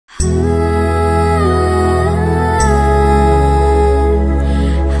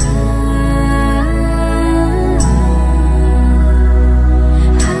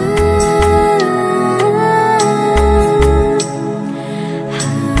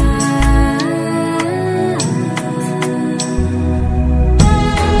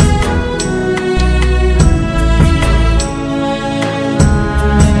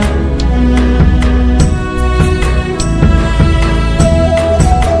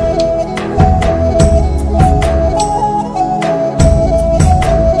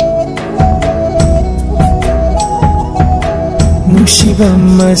Nungshiba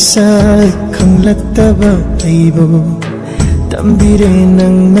mashak khongpham Eibu tambire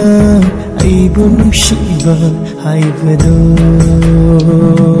nangna Eibu Nungshiba haibado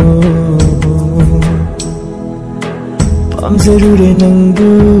pamjarure nangbu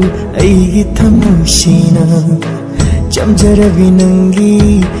aigi thamoishina chamjarabi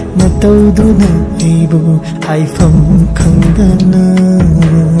nangi natauduna Eibu haifam khangdana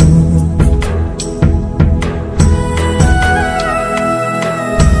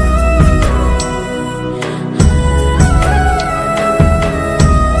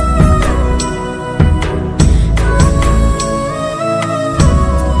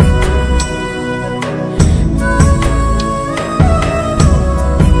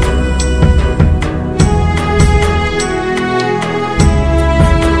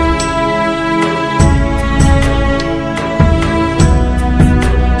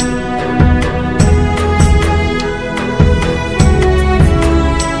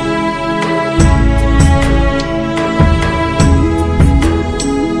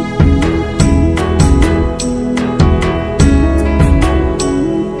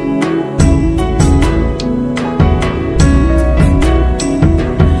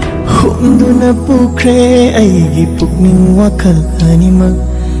Pukre aigi pukning wakal animak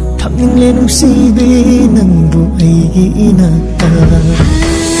thamning le nungsibi nangbu aigi inata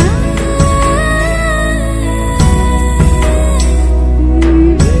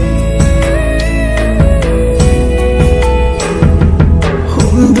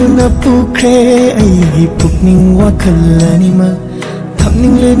Hunduna pukre aigi pukning wakal animak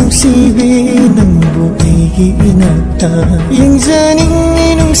thamning le nungsibi nangbu aigi inata yengjaning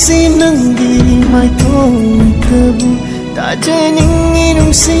nungsi nangi mai Thoktaba tajaning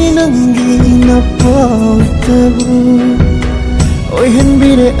nungsi nangi Paokhum oi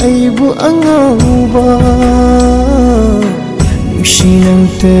hanbire Eibu angauba nungshi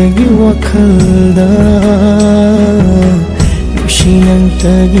nangtagi wakhalda nungshi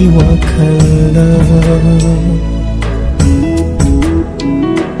nangtagi wakhalda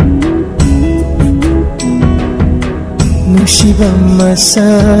Nungshiba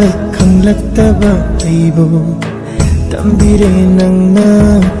mashak khongpham Eibu tambire nangna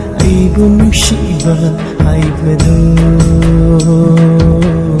Eibu Nungshiba haibado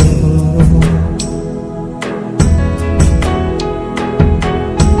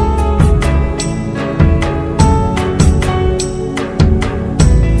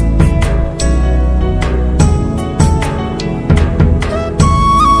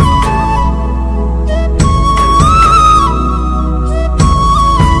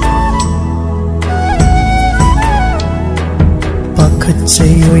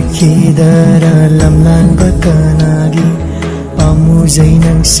Oiyu kidara lamlan bakanagi pamuzay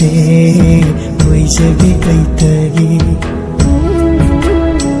nang se koy jagi ay tagi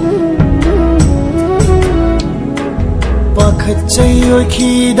pakhatchay oy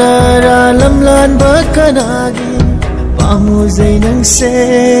kidara lamlan bakanagi pamuzay nang se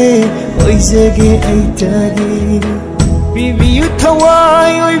koy jagi ay tagi bibiyu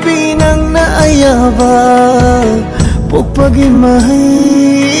Thawai oy binang na ayaba Pokpagi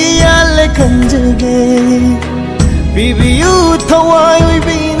mahay yale kanjage bibiyu Thawai oy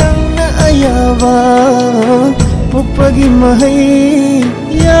binang na ayaba Pokpagi mahay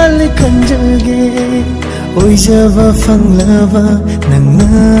yale kanjage oy jaba fanglaba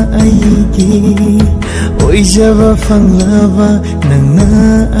nangna aigi oy jaba fanglaba nangna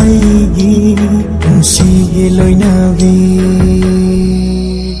aigi Nungsige loinabi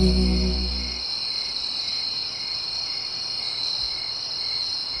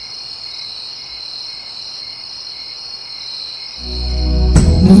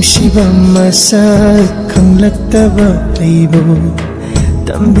Nungshiba mashak khongpham Eibu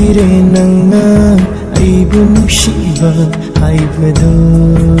tambire nangna Eibu Nungshiba haibado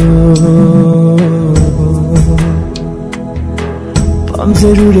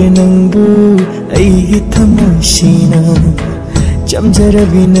pamjarure nangbu aigi thamoishina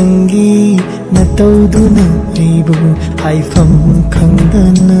chamjarabi nangi natauduna Eibu haifam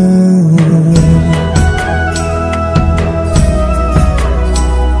khangdana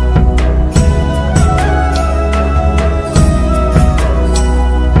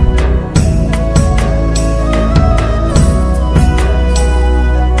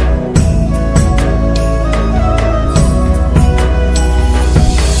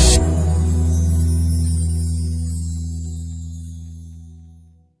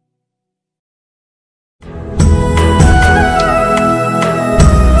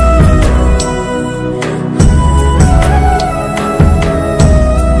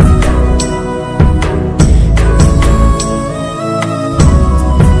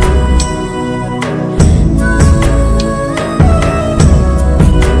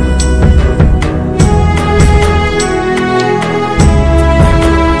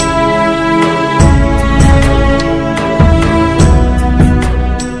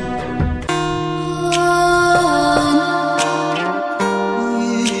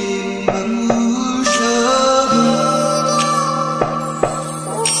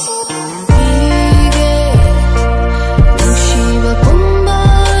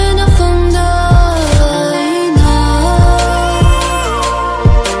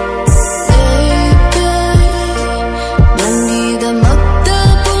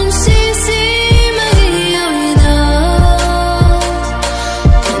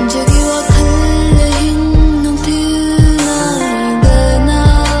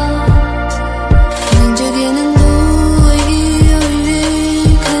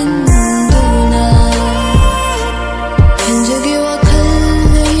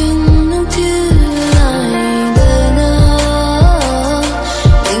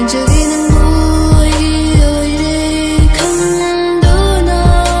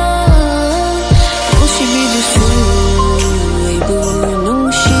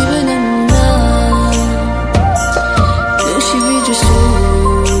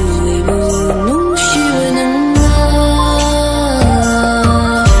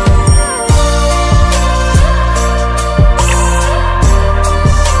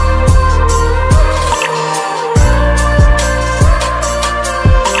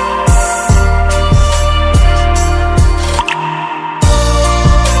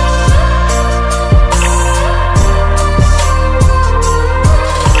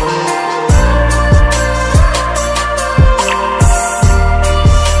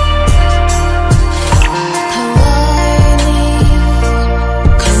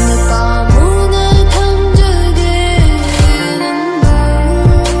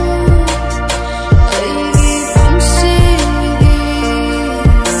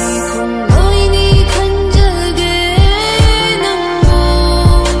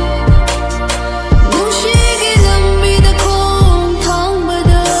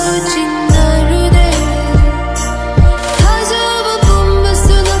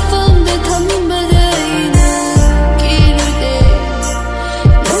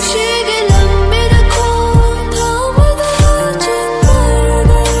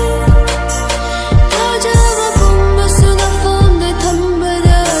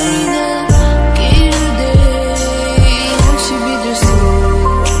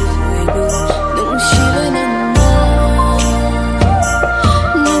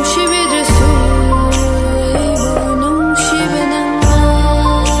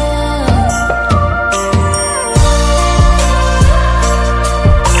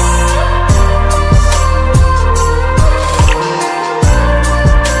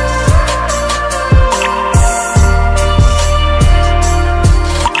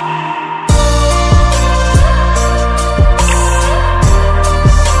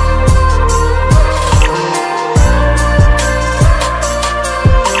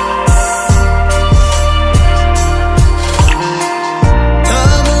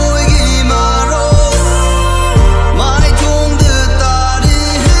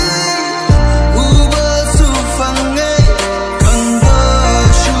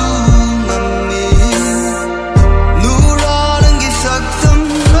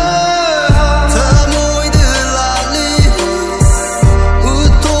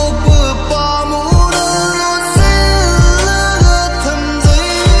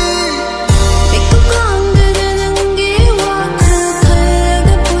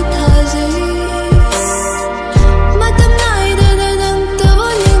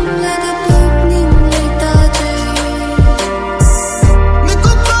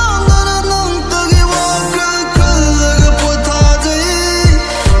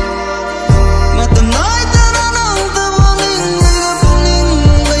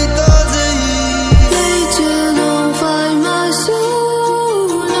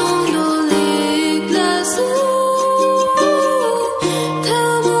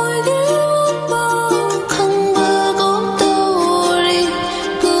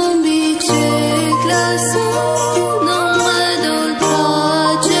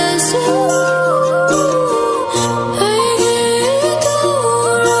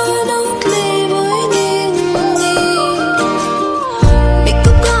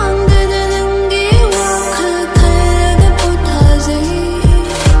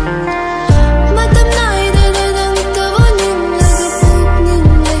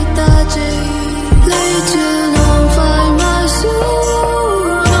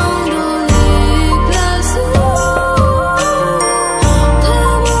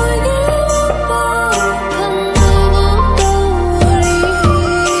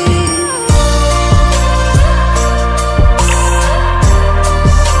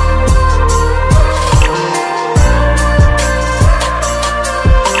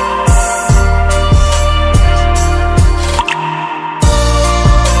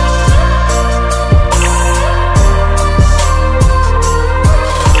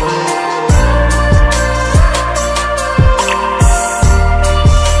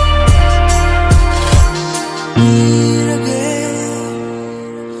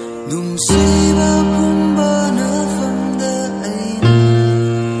Nungshiba pumbana famda aina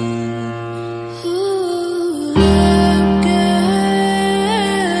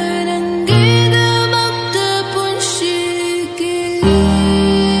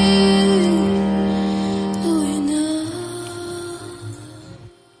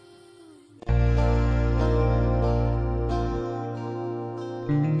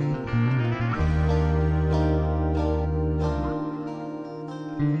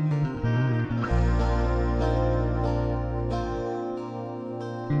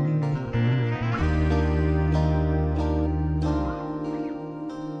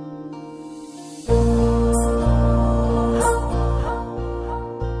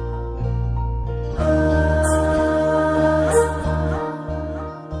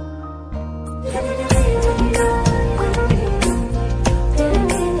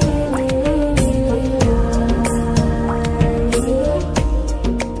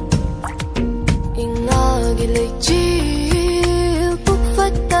Engagi leichil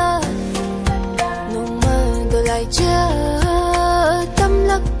pukfata nung madolai cha tam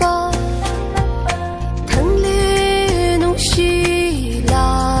lakpa thang le nungshi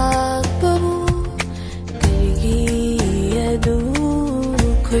lakpa kaigi adu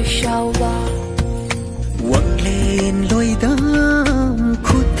khoi shawa wang len loi dam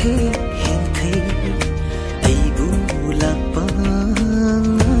khuthe hen thei Eibu lakpa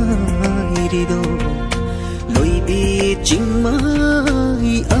irido loi bi ching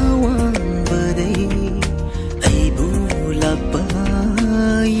mai awan badai Eibu lakpa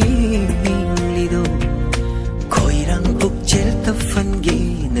lido koirang bukchel ta fange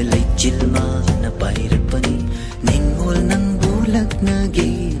na leichil ma na pairapani ningol nang bulak na ge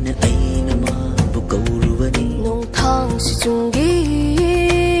na aina ma bukauruwani nong thang si chunggi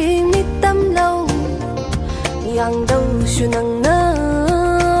nitam lau yang dau su nang na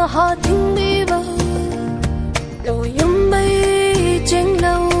ha ting bi ba lo yum bai cheng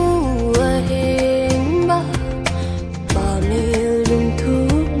lau a hen ba ba me lung thu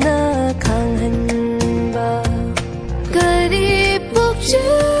na khang han ba kari buk chu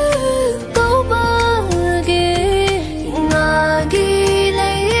ko ba ge ngagi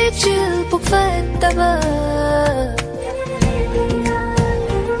lai chil buk fat ta ba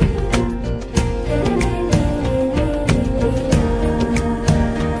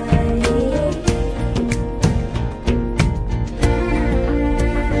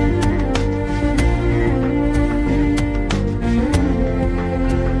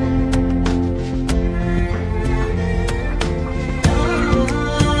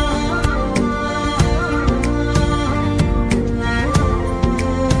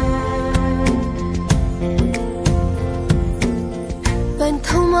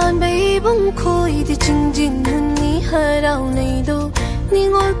bông khôi thì chừng chừng hơn ní hà đào này đâu ní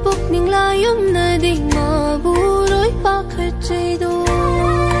ngồi bốc ní la yếm na đi mà bu rối ba khơi chơi đâu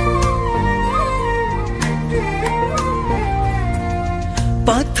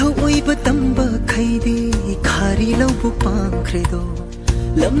ba thâu oi ba tâm ba khay đi khari lâu bu pang khre đâu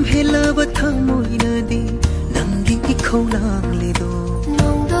lâm he la ba thang môi na đi nang gi khâu lang le đâu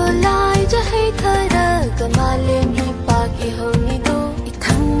nong do lai cho hay thay ra cả ma lên hi ba ki hong ni đâu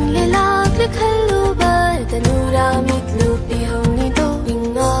le lak le khalu ba tanura mitlu pi honi do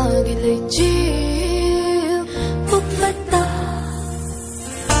engagi leichil pukfata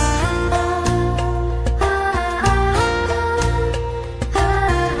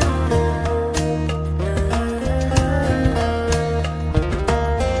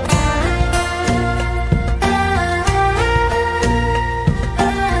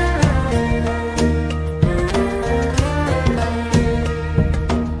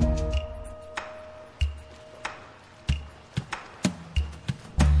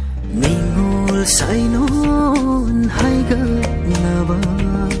sai non hai gật na ba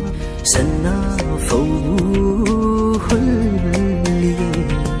sanna phâu hulie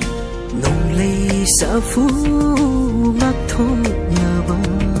nong lei sa phu ngak thom na ba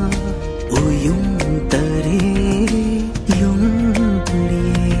uyung tare yung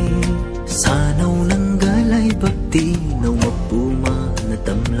lie sa nau nang galai bakti nau mapu ma na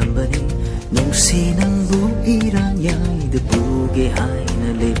tam lambani nong si nang bu irang yai de bu ge hai na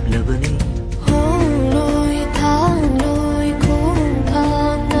lep labani lôi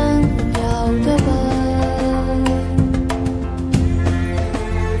khongpham nang yao ta ba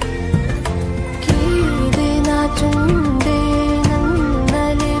ki de na chung de nang na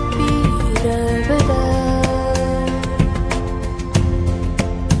le pi ra ba da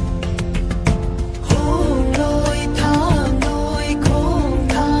lôi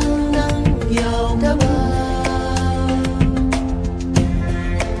khongpham nang yao ta ba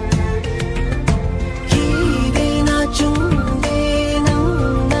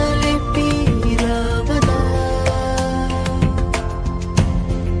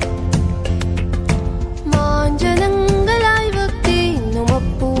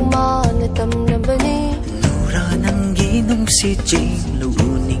si ching lu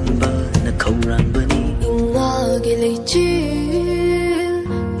uning ba na khauran bani Engagi leichil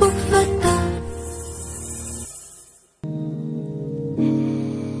bukfata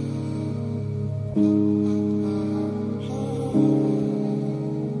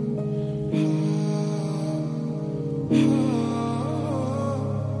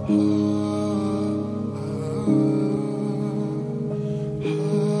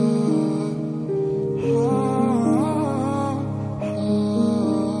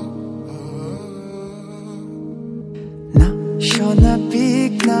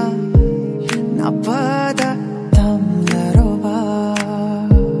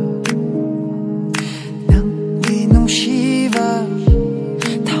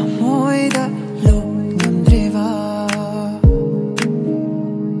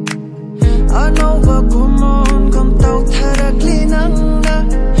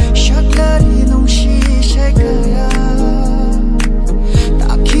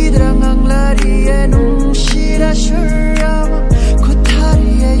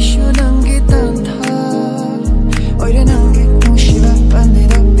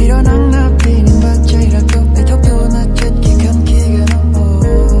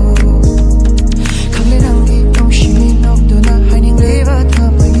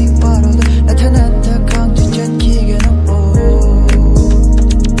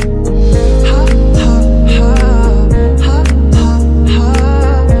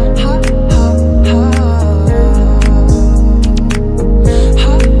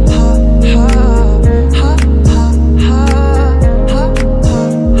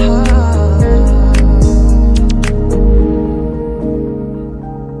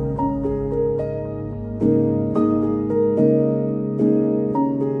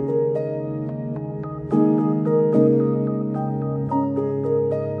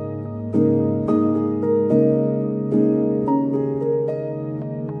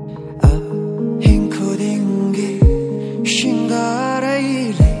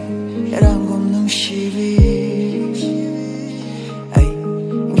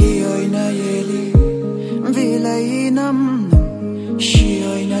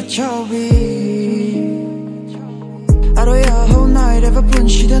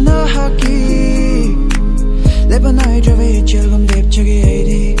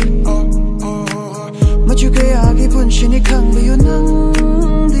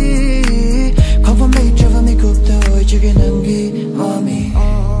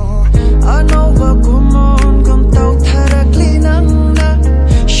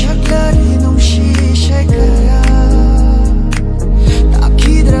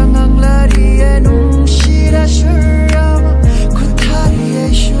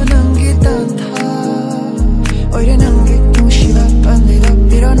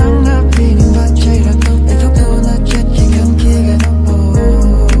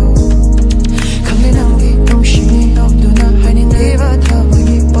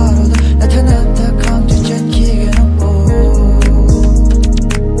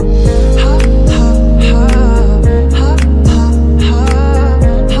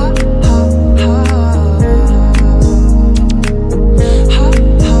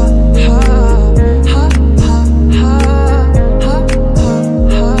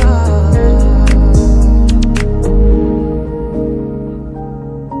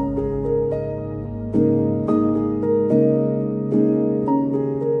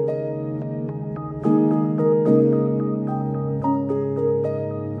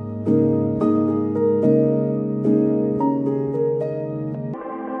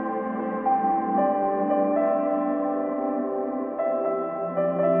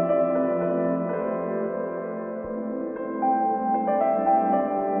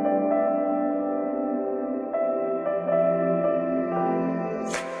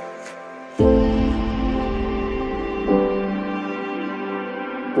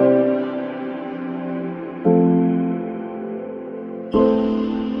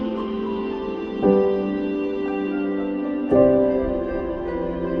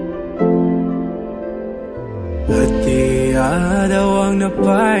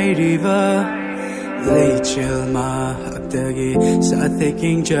leichil mahagdagi sa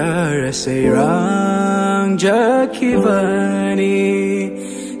taking jara say rang jakivani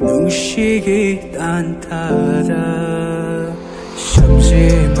Nungshi Tantada Samji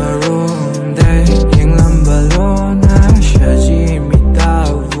marum day yung lambalona shaji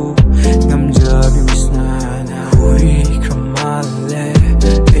mitavu ngamjabi misnana hui kamale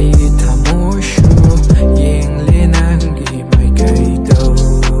ay tamushu yung linangi may kaito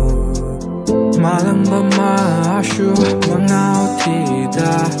malang bamashu mga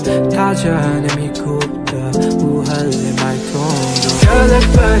utida Tanja na Meikhu buhal may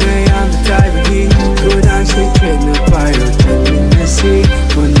ꯆꯠꯂꯛꯄꯅ ꯌꯥꯝꯅ ꯇꯥꯏꯕꯒꯤ ꯈꯨꯗꯥꯡ ꯁꯣꯏꯈ꯭ꯔꯦꯅ ꯄꯥꯏꯔꯣ ꯆꯠꯃꯤꯟꯅꯁꯤ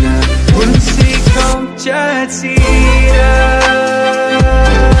ꯄꯨꯟꯅ ꯄꯨꯟꯁꯤ ꯈꯣꯡꯆꯠꯁꯤꯗ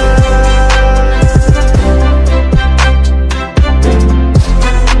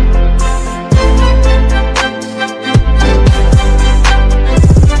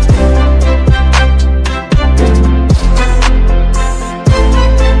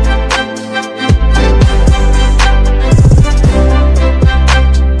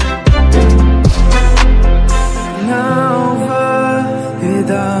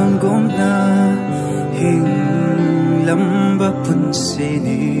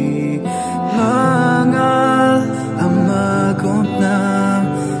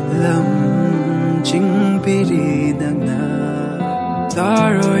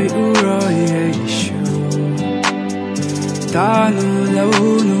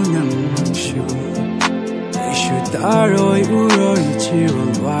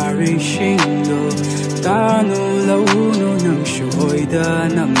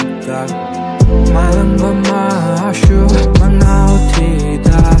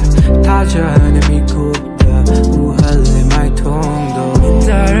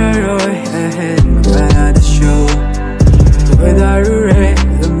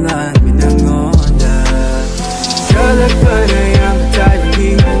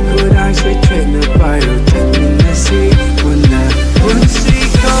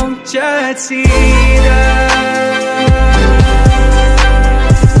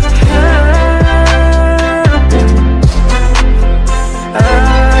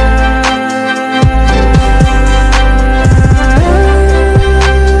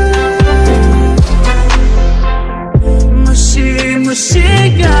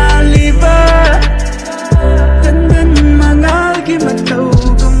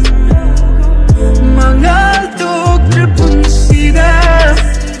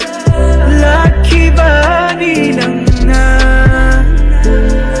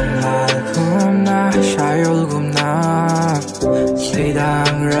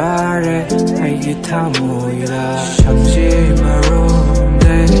Samji marum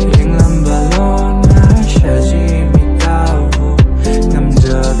yung lambalon na siya jimitaw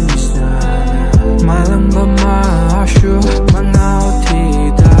namjab nisana malang ba maasyo mga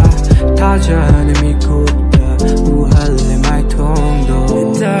otida Tanja ni Meikhu uhal ni mai tongdo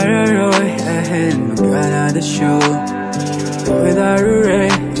Kouraroi ahead Kanada show Kouraroi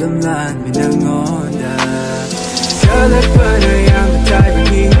gamlan minangoda Kalat pa na yung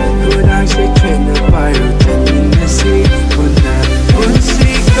tabi Kudang sikhin na payo Taminasi Kuna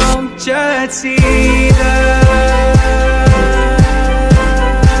Punsi kong chatsida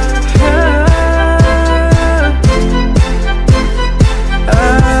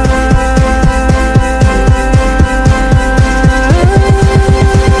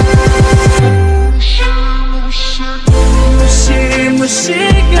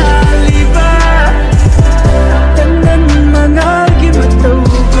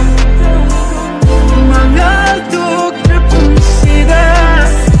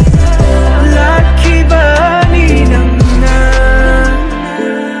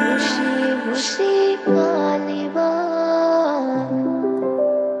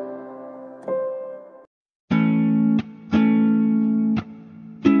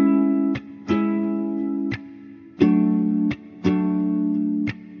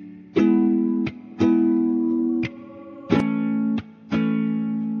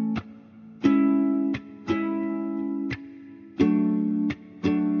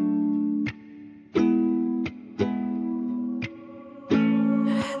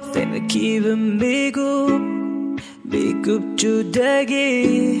Meikhu chudagi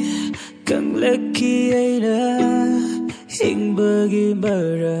kang laki aina hingbagi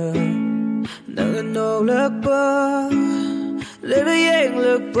mara nang nolakpa lebe yang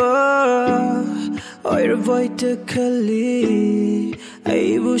lakpa oiyu voita kali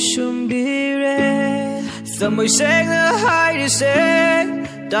Eibu shumbire samay segna haide seg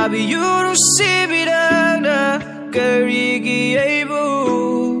tabi yuru sibidana karigi Eibu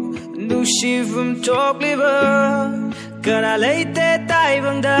Nungshi from Thoktaba Kana leite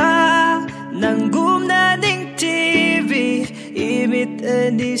taibangda Nangum na ning TV Imit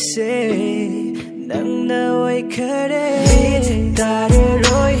anise Nang naway kare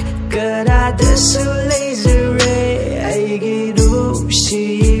Kouraroi Kanada sulazure Aigi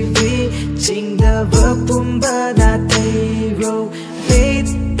Nungshibi Jingda bapumba natheiba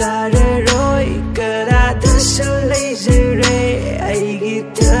Kouraroi Kanada sulazure Aigi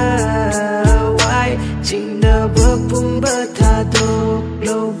Thawai Jingda bapumba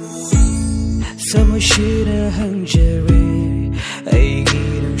thadoklo Samashira hangjare Aigi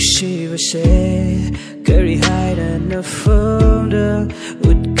Nungshiba Kari haida na funda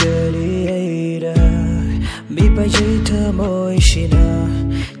utkari aida Mi pajita moishina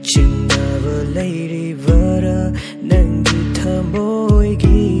Chinava lady vara Nangi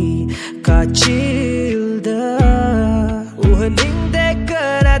tamoigi Kachilda Uhaning de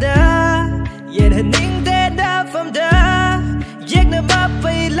Kanada Yen haning de na famda Yek na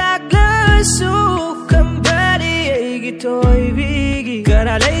mapai lakla su Kambari aigi toy vigi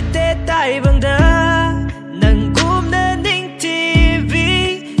Kana leite tai bangda Nang kumna ning TV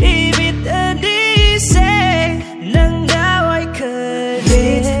Ibit ani se Nang nawai kade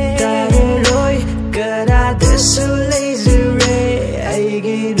Kouraroi Kanada su leichil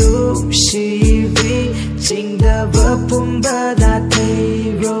aigi Nungshibi Chingdava pumba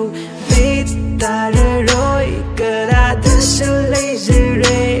natheiba Kouraroi Kanada su leichil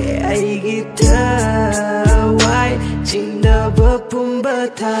aigi Thawai Chingdava pumba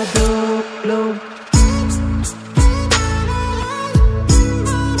thadok lo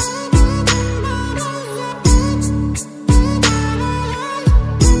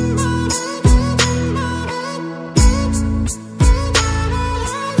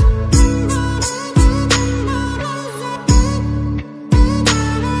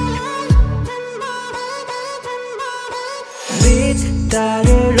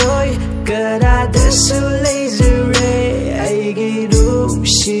Kouraroi Kanada su leichil aigi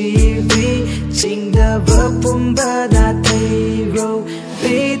Nungshibi Chingdava pumba natheiba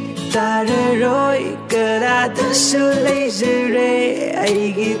Kouraroi Kanada su leichil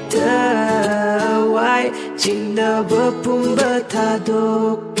aigi Thawai Chingdava pumba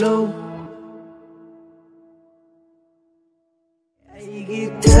thadok lo aigi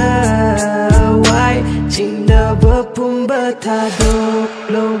Thawai Chingdava pumba thadok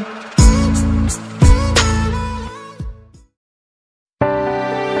lo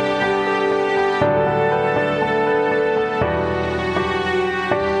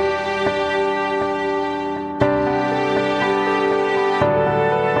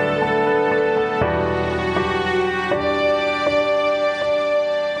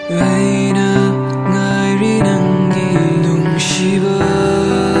Aina ngairi nangi Nungshiba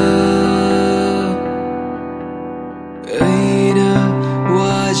Aina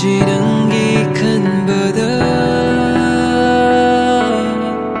waji nangi kanbada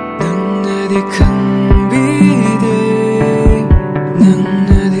Nannadi kangbide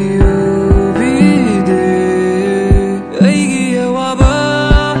Nannadi ubide Aigi awaba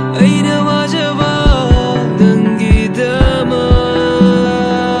Aina wajaba Nangi dama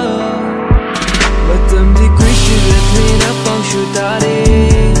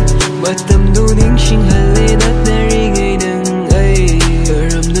Matam du ning shing hale nat na ringay nang ay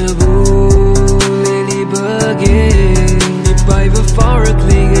Karam na bu leli bage Ipay ba farak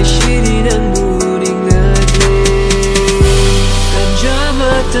ligay shiri nang buning natle Tanja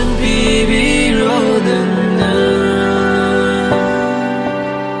matang bibiro nang na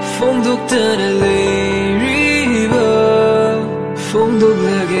Phong duk ta na lay riba Phong duk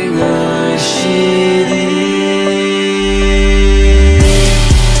lagi ngay shiri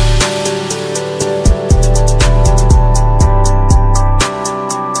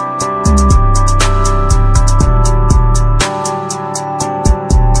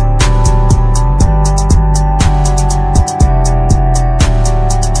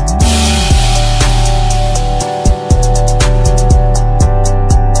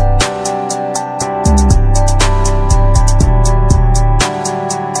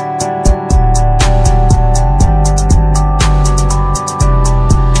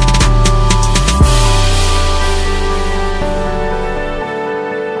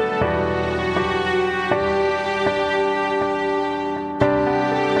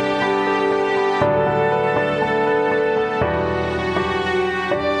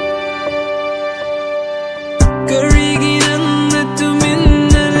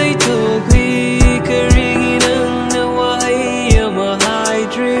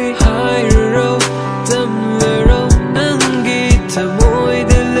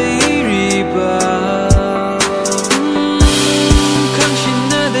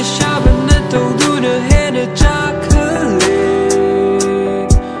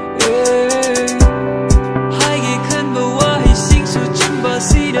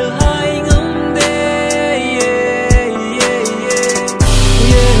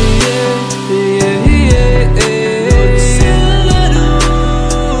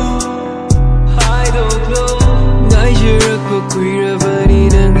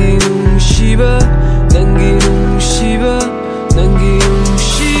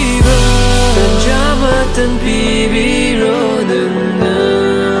Nungshiba Tanja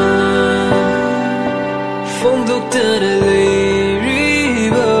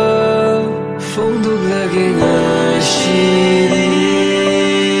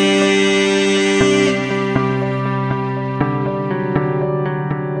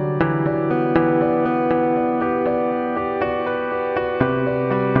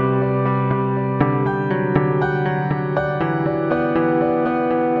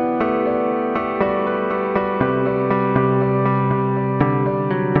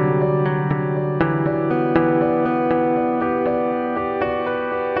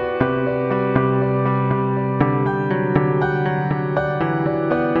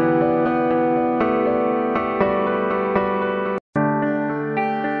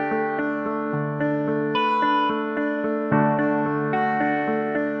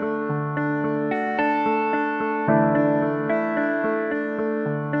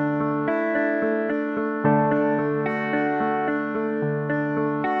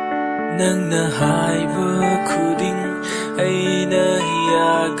Nangna haiba khuding aina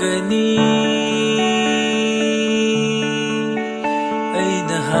yagani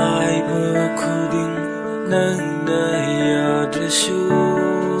Aina haiba khuding nangna yadrasu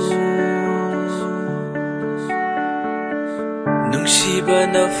Nungshiba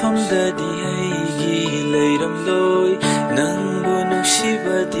nafamdadi aigi leiramloi Nangbu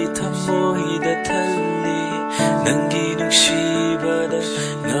nungshibadi thamoida thalli Nangi nungshibada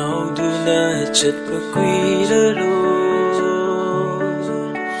ngauduna chatpa kuiraroi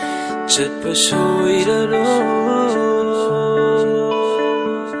Chatpa soiraroi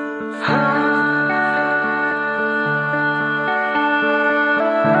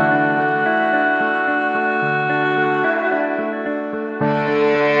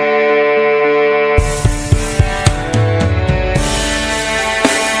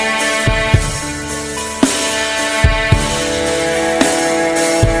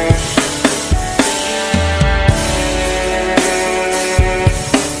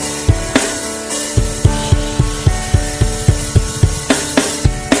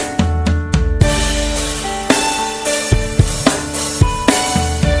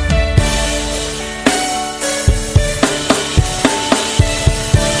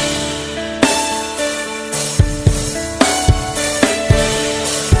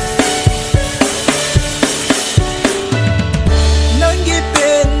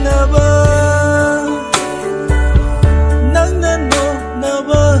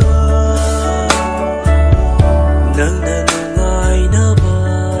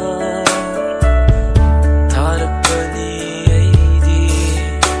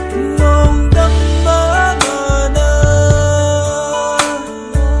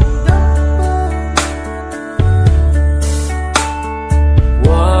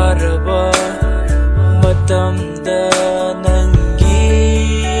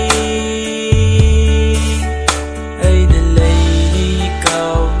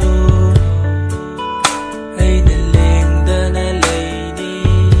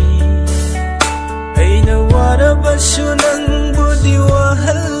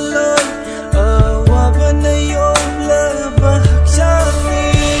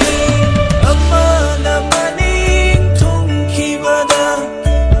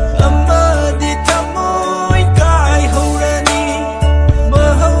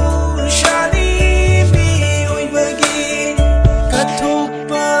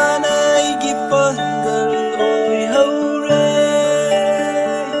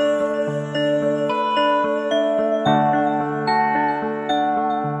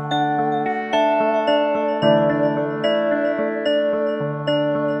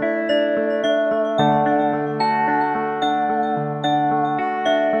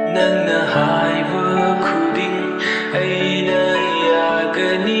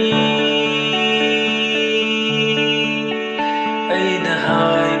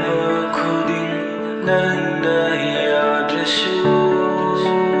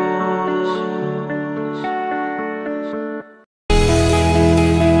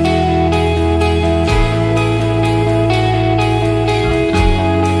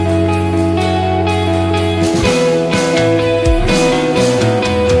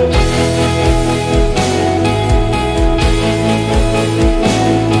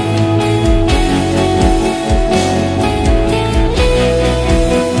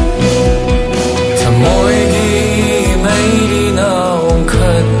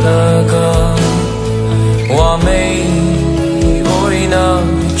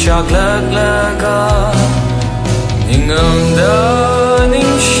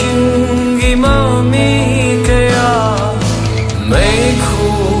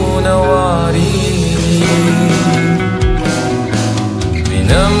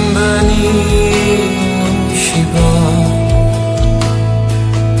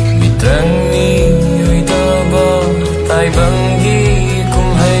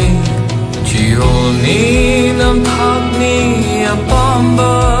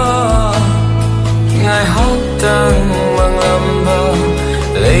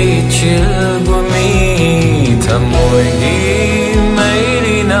leichil gumi thamoi gi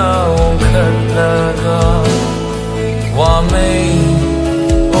meiri nau khatlaga wa mei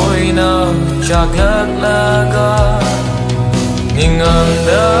oina chaglaga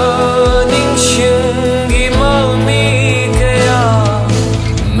ninganda ningshin gi malmi kaya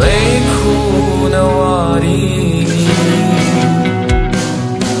meikhu nawari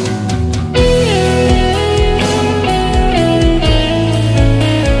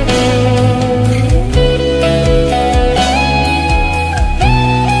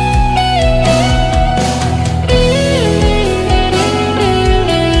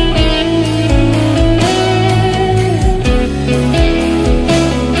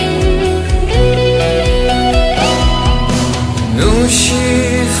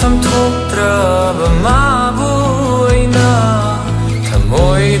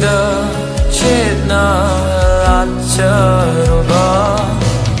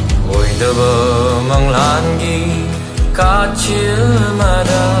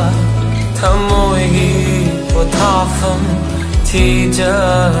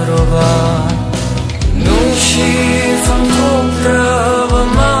thijaroba Nungshiba Thoktaba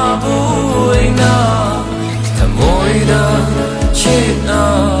mabu aina Thamoida chitna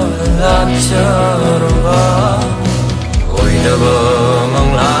lacharoba Oidaba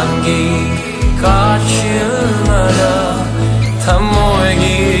manglangi kachilmada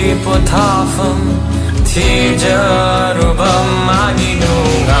Thamoigi pothafam thijaroba mani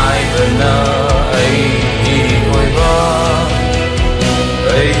nungaibana aigi oiba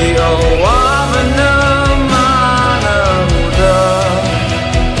aigi awabana mana uda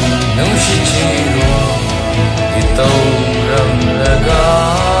Nungshichiro itauram laga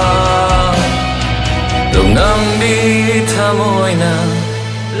Lungnambi thamoina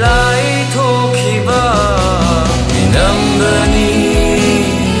lai thokiba minambani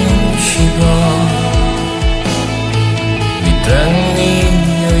Nungshiba mitrangni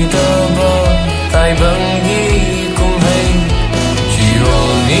oidaba taibangi kumhai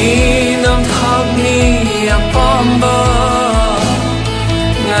jironi namthapni apamba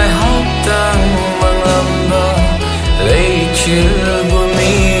ngai haktang manglamba leichil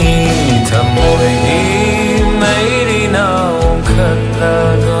gumi thamoigi meirina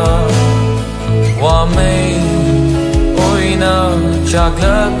omkhatlaga wamei oina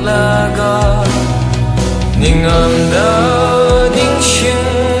chaklaklaga ningamda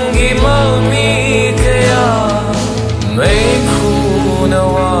ningshingi mami kaya Meikhu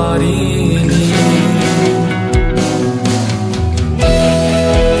nawarini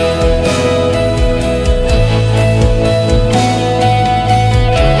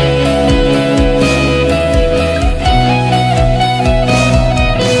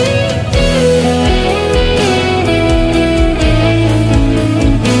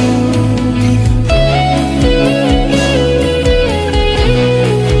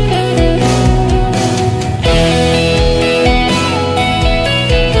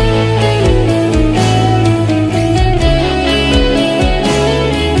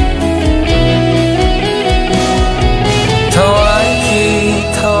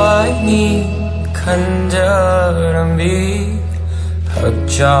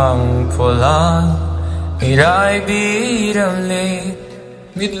Chang pola mirai biram le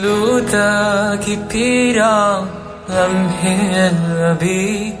midluta ki pirang lam helabi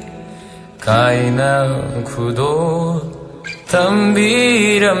kaina khudo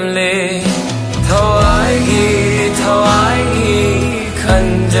tambiram le Thawai gi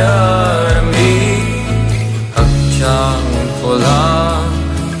khanjaram bi chang pola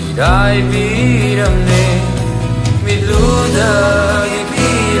mirai biram le midluta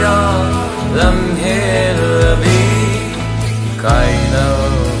lam helabi kaina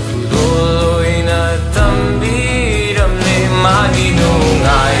khudoina tambiram le mani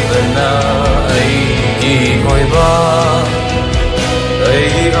nungaibana aigi oiba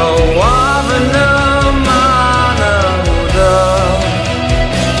aigi awabana mana uda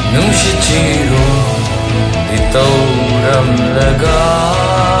Nungshichiro itauram laga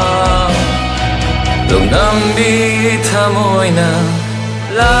Lungnambi thamoina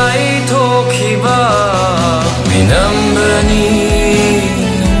lai thokiba minambani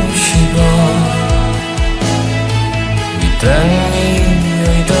Nungshiba mitrangni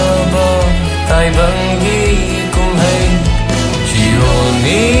oidaba taibangi kumhai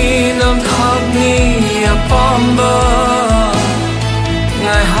jironi namthapni apamba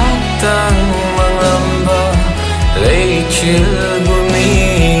ngai haktang manglamba leichil gumi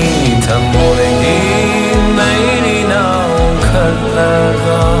thamoigi meirina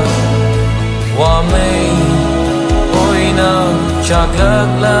omkhatlaga wamei oina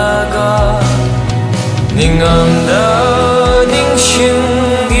chaklaklaga ningamda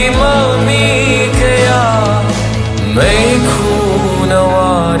ningshingi mami kaya Meikhu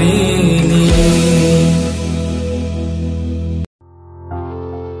nawarini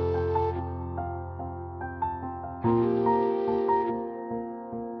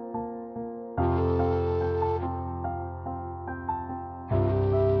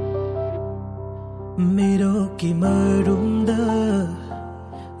Miro ki marumda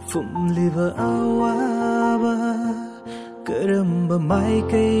fumliva awaba karamba mai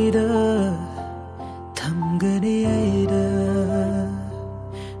kaida thamgani aida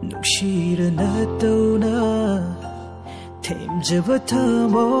Nungshira natona themjava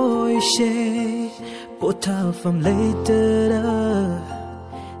thamoi she pothafam leitara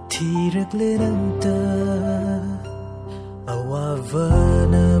thirak lenanta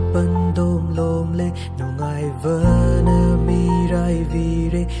awavana pandom lomle nungaivana mirai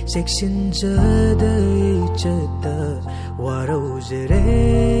vire section jadai chata warau zere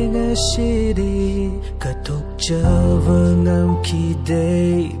ngashiri katok chava ngam ki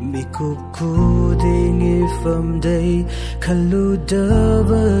day Meikhu ku ding ifam day Kalu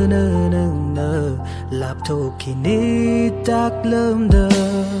dava na nang na Lapto ki ni tak lam da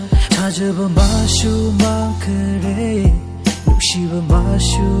Thajaba mashu mang kare Nungshiba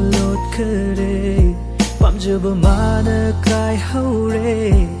mashu lot kare Pamjaba mana kai haure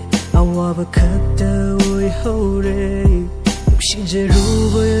Awaba kakta oi haure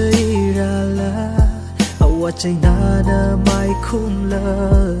Nungshibidrasu irala Awachay nana Maikhum la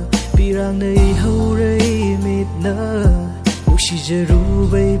Pirang nay haure mit na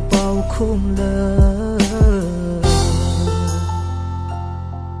Nungshibidrasu Paokhum la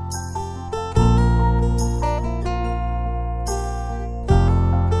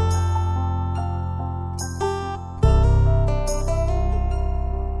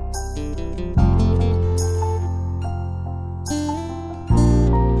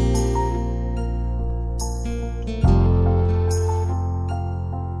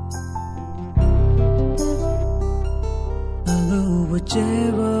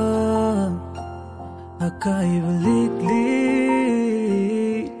Jeva akaiba likli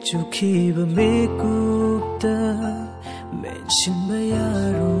chukiba Meikhu mention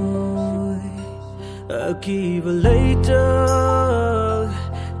bayaroi akiba later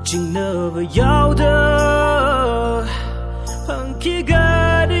jingnava yauda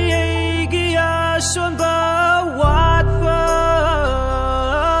hankigadi giya sonba watba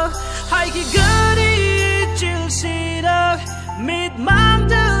haikigadi chilsida Mid mang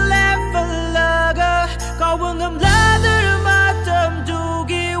the level laga Kau bengam ladar matam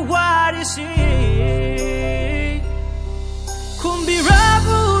dugi warisi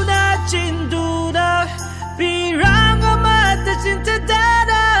Kumbirabu na cinduna Pirang amata cinta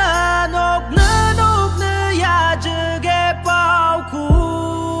dada Nok na ya jage Paokhum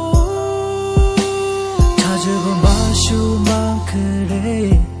Thajaba mashu mang kare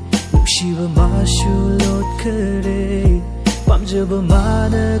Nungshiba mashu lot kare Pamjaba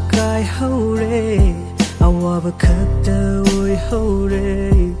mana kai haure Awaba kakta oi haure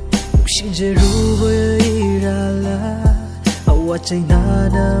Nungshibidrasu irala Awachay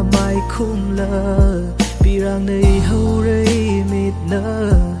nana Maikhum la Pirang nay haure mit na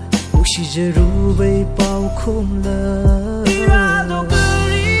Nungshibidrasu Paokhum la Pirano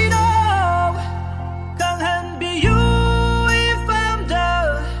karino Kang han biyu ifam da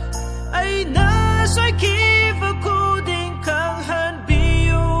Ay na soy kiva kuding Kang han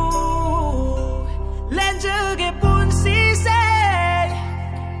biyu Lenjage pun si say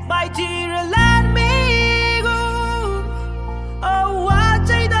Mai tira lan migu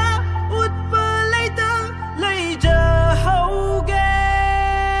Awachay da utpa laytang layja hauge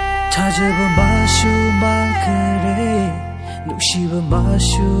Thajaba mashu mang kare Nungshiba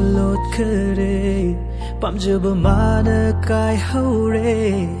mashu lot kare Pamjaba mana kai haure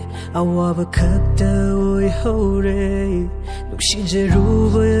Awaba kakta oi haure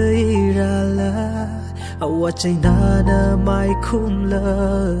Nungshibidrasu irala Awachay nana Maikhum la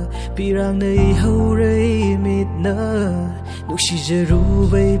Pirang nay haure mit na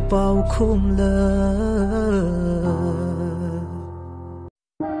Nungshibidrasu Paokhum la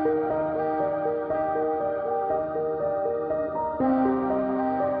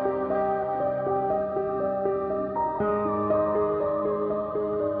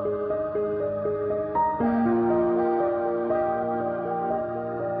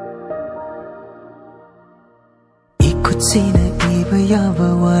Ekhutshina iba yaba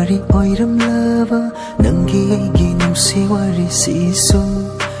wari oiram lava Nangi aigi nungsi wari sisu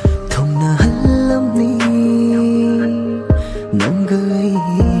Thongna halam ni Nanga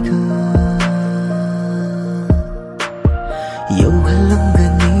aiga Yau halam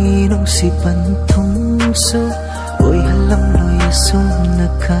gani nungsi panthongso Oi halam loya sumna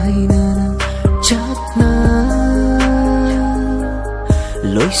kaina Chatna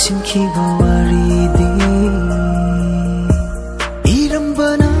Loi simki gawari di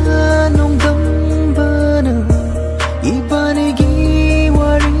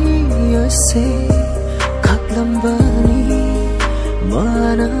Kaklambani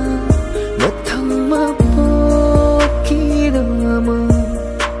mana natheiba pokidama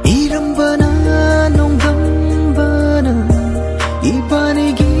irambana nongdambana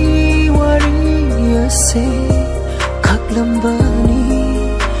ibanigi wariyase kaklambani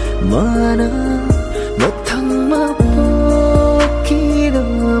mana natheiba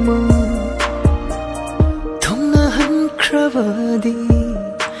pokidama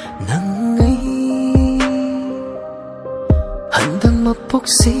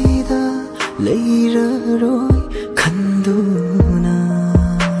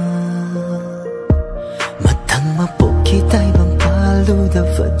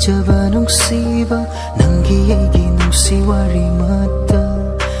fajaba nungsiba nangi aigi nungsi wari mata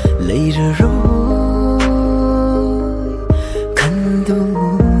leiraroi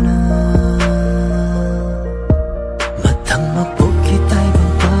kanduna matang mapoki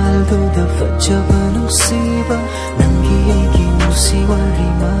taibang paldo da fajaba nungsiba nangi aigi nungsi wari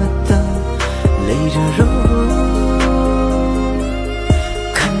mata leiraroi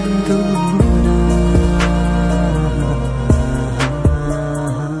kanduna.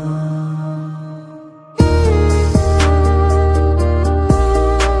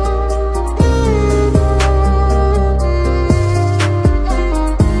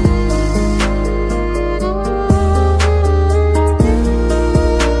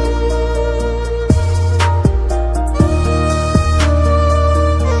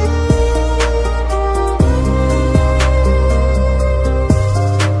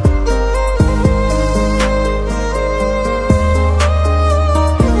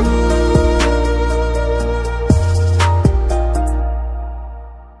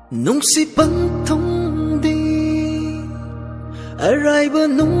 Nungsi pantong di Arriba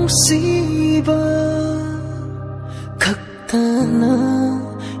nungshiba Kaktana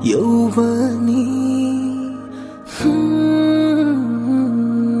yovani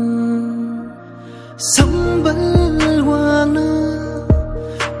Sambalwana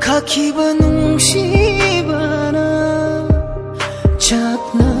Kakiba nungshibana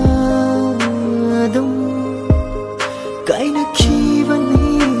Chakna dum Kaina kibani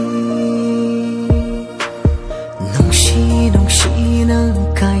Nungshina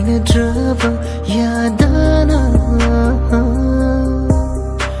kaina drava yadana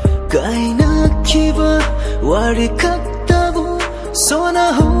kaina kiba wari kaktabu sona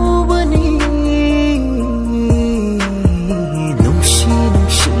hubani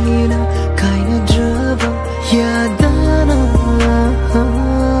Nungshina kaina drava yadana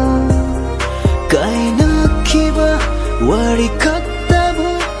kaina kiba wari kaktabu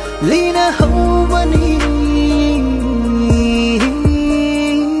lina hubani.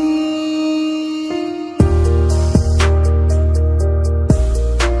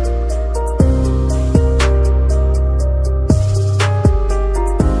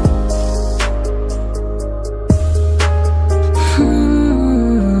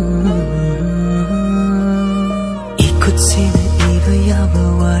 Ekhutshina iba yaba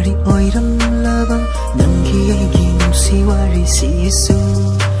wari oiram laba nangi aigi nungsi wari sisu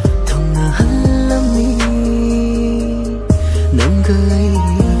thongna halami nanga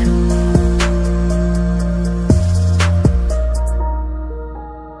aiga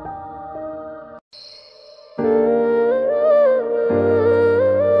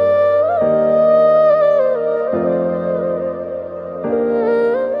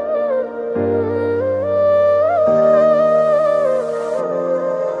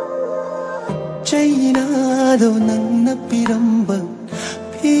Chainado nangna pirambang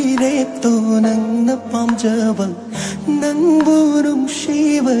pirepto nangna pamjabang nangbu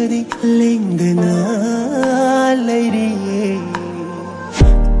nungshibari Lengdana lairi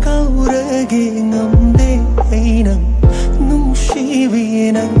kaurage ngamde ainang nungshibi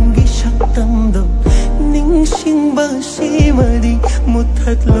nangi shaktamdo ningshingba shimari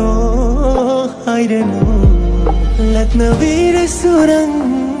muthatlo hairanu latna vira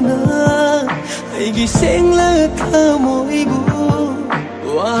suranga aigi sengla thamoibu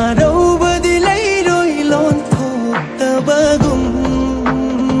warauba leiroi lon Thoktaba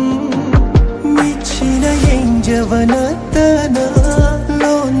michina yenjavanatana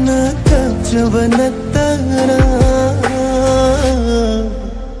lona kapjavanatana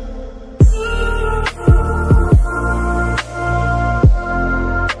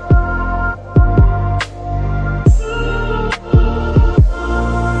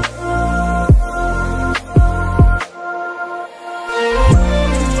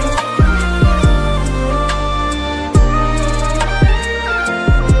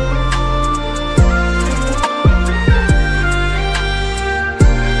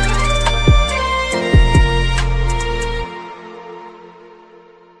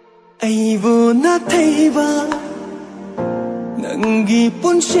Eibu natheiba nangi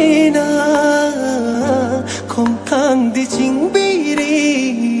punshina khongpham di chingbiri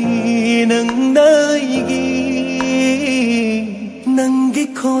nang naigi nangi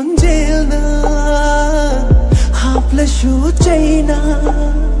khonjelna hapla shu chaina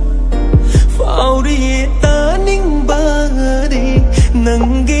fauri ta ningbari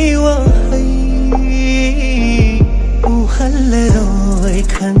nangi wahai uhallaroi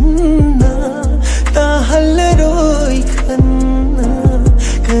khanna ta hallaroi khanna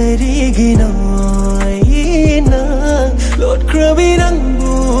karigina ina lot krabi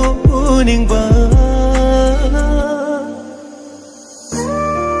nangu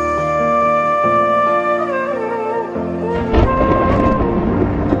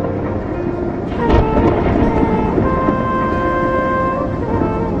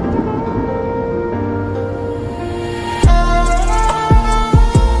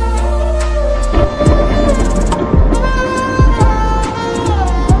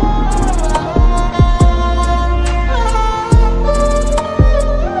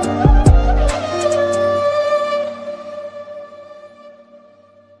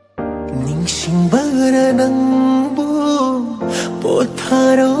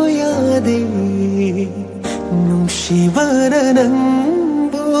Kouraroi Nungshiba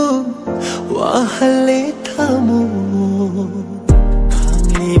nangbu wahale thamo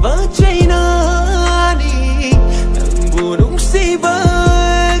Kangliba chainani nangbu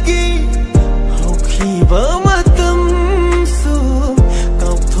nungsibagi haukiba matamsu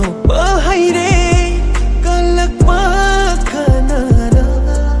kauthopa haire kalakpa Kanada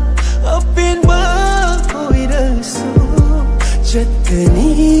apin ba oiyu jatkani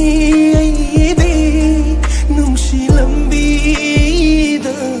Nungshi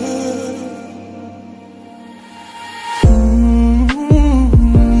lambida Nungshiba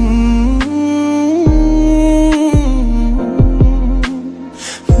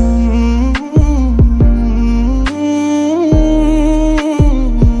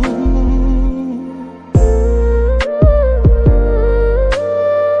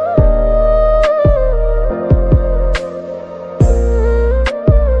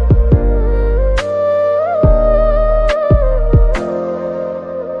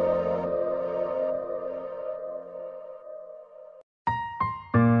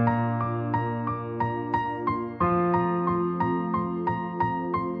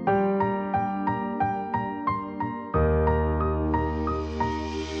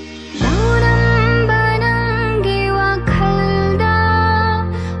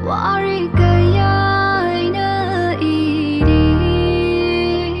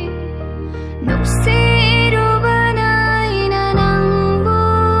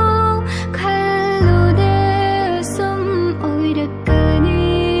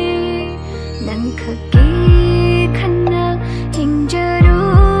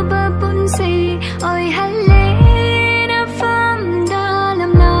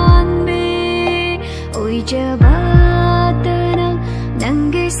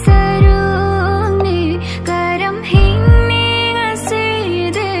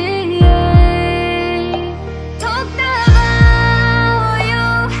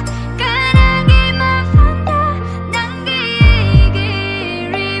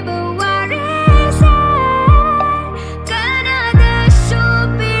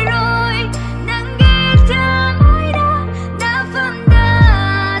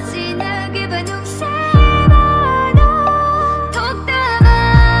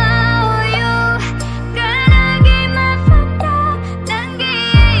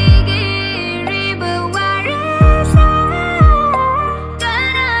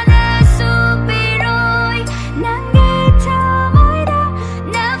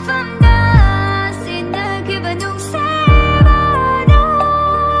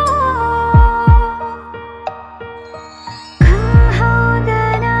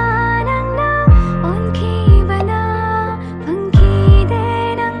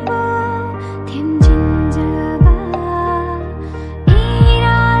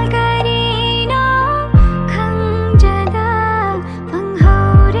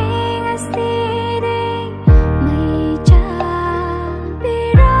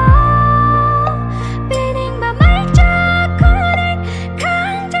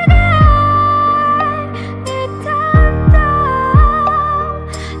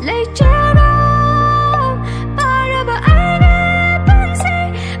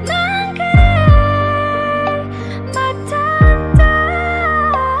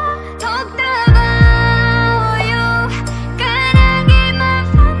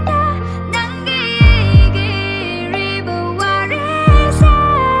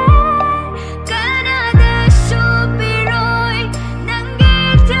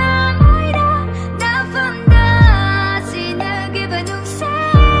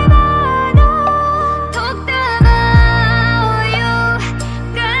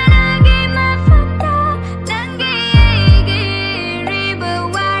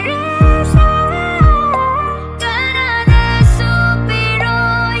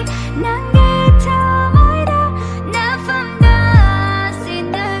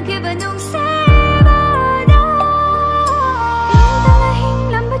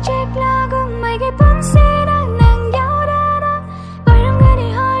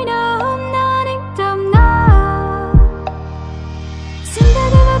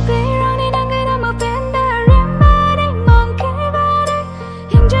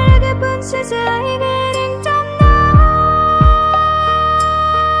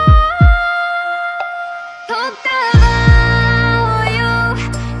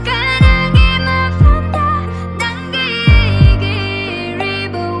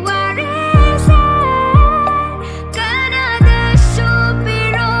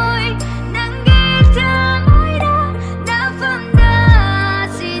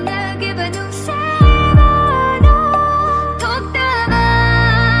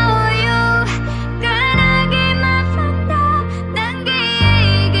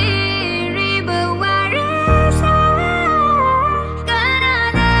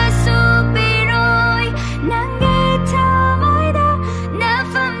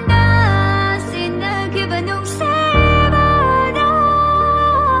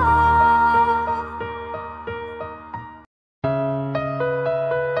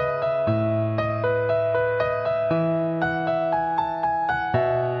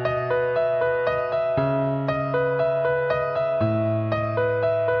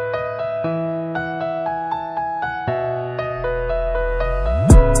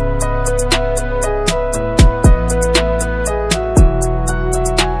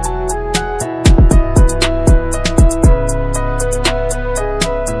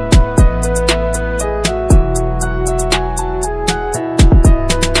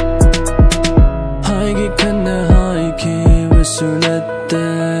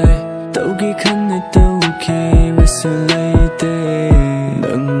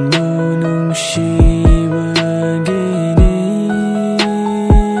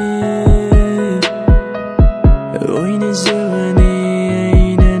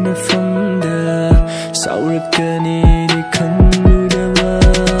ꯁꯥꯎꯔꯛꯀꯅꯤꯗꯤ ꯈꯪꯂꯨꯗꯕ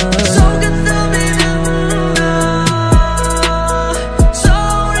ꯁꯥꯎꯒꯟꯗꯕꯤ ꯅꯪꯅ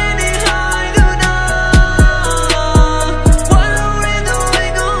ꯁꯥꯎꯔꯦꯅꯤ ꯍꯥꯏꯗꯨꯅ ꯋꯥꯔꯧꯔꯤꯗꯣ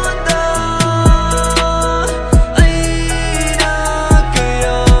ꯑꯩꯉꯣꯟꯗ ꯑꯩꯅ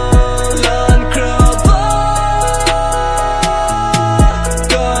ꯀꯌꯥ ꯂꯥꯟꯈ꯭ꯔꯕ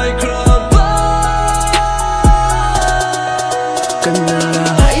ꯀꯥꯏꯈ꯭ꯔꯕ ꯀꯅꯥꯅ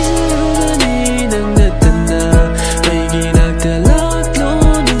ꯍꯥꯏꯖꯔꯨꯒꯅꯤ ꯅꯪ ꯅꯠꯇꯅ ꯑꯩꯒꯤ ꯅꯥꯛꯇ ꯂꯥꯛꯂꯣ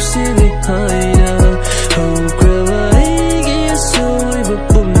ꯅꯨꯡꯁꯤꯔꯦ ꯍꯥꯏꯅ ꯍꯧꯈ꯭ꯔꯕ ꯑꯩꯒꯤ ꯑꯁꯣꯏꯕ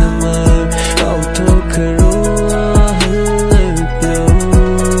ꯄꯨꯝꯅꯃꯛ ꯀꯥꯎꯊꯣꯛꯈ꯭ꯔꯣ ꯍꯜꯂꯛꯂꯣ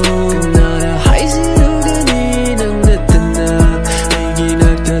ꯀꯅꯥꯅ ꯍꯥꯏꯖꯔꯨꯒꯅꯤ ꯅꯪ ꯅꯠꯇꯅ ꯑꯩꯒꯤ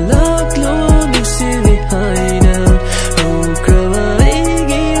ꯅꯥꯛꯇ ꯂꯥꯛꯂꯣ ꯅꯨꯡꯁꯤꯔꯦ ꯍꯥꯏꯅ ꯍꯧꯈ꯭ꯔꯕ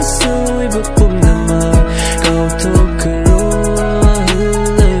ꯑꯩꯒꯤ ꯑꯁꯣꯏꯕ ꯄꯨꯝꯅꯃꯛ ꯀꯥꯎꯊꯣꯛꯈ꯭ꯔꯣ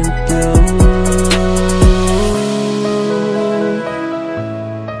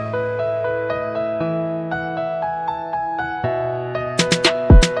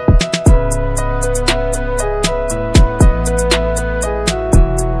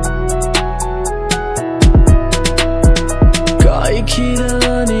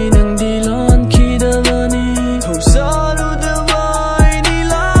ꯀꯥꯏꯈꯤꯗꯕꯅꯤ ꯅꯪꯗꯤ ꯂꯥꯟꯈꯤꯗꯕꯅꯤ ꯊꯧꯁꯥꯔꯨꯗꯕ ꯑꯩꯗꯤ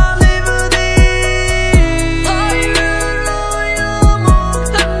ꯂꯥꯜꯂꯤꯕꯅꯤ ꯍꯥꯏꯔꯔꯣꯏ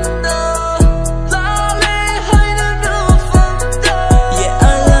ꯑꯃꯨꯛ ꯍꯟꯅ ꯂꯥꯜꯂꯦ ꯍꯥꯏꯅ ꯅꯐꯝꯗ Yeah,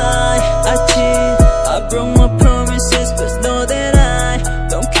 I lie, I cheat, I broke my promises, but know that I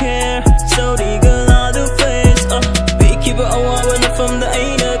don't care. Sorry, girl, I do face. ꯄꯤꯈꯤꯕ ꯑꯋꯥꯕ ꯅꯐꯝꯗ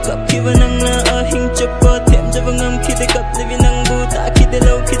ꯑꯩꯅ ꯀꯞꯈꯤꯕ ꯅꯪꯅ ꯑꯍꯤꯡ ꯆꯨꯞꯄ ꯊꯦꯝꯖꯕ ꯉꯝꯈꯤꯗꯦ ꯀꯞꯂꯤꯕꯤ ꯅꯪꯕꯨ ꯇꯥꯈꯤꯗꯦ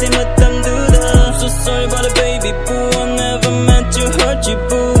ꯂꯧꯈꯤꯗꯦ ꯃꯇꯝꯗꯨꯗ I'm so sorry about it, baby boo. I never meant to hurt you,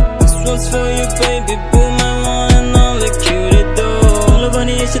 boo. This one's for you, baby boo. My one and only cutie doll. 올라가니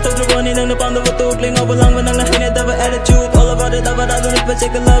시작해보니 넌 밤도 또 링 over long 넌 행해다봐 attitude. All about it, I don't need to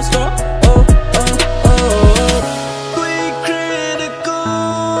take a love score. Oh, oh, oh. We critical.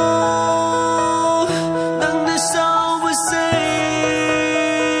 넌 내 싸움을 say.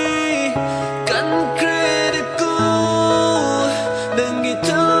 간 critical. 능기 다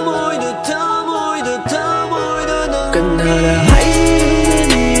모이도 넌. 그나라 하이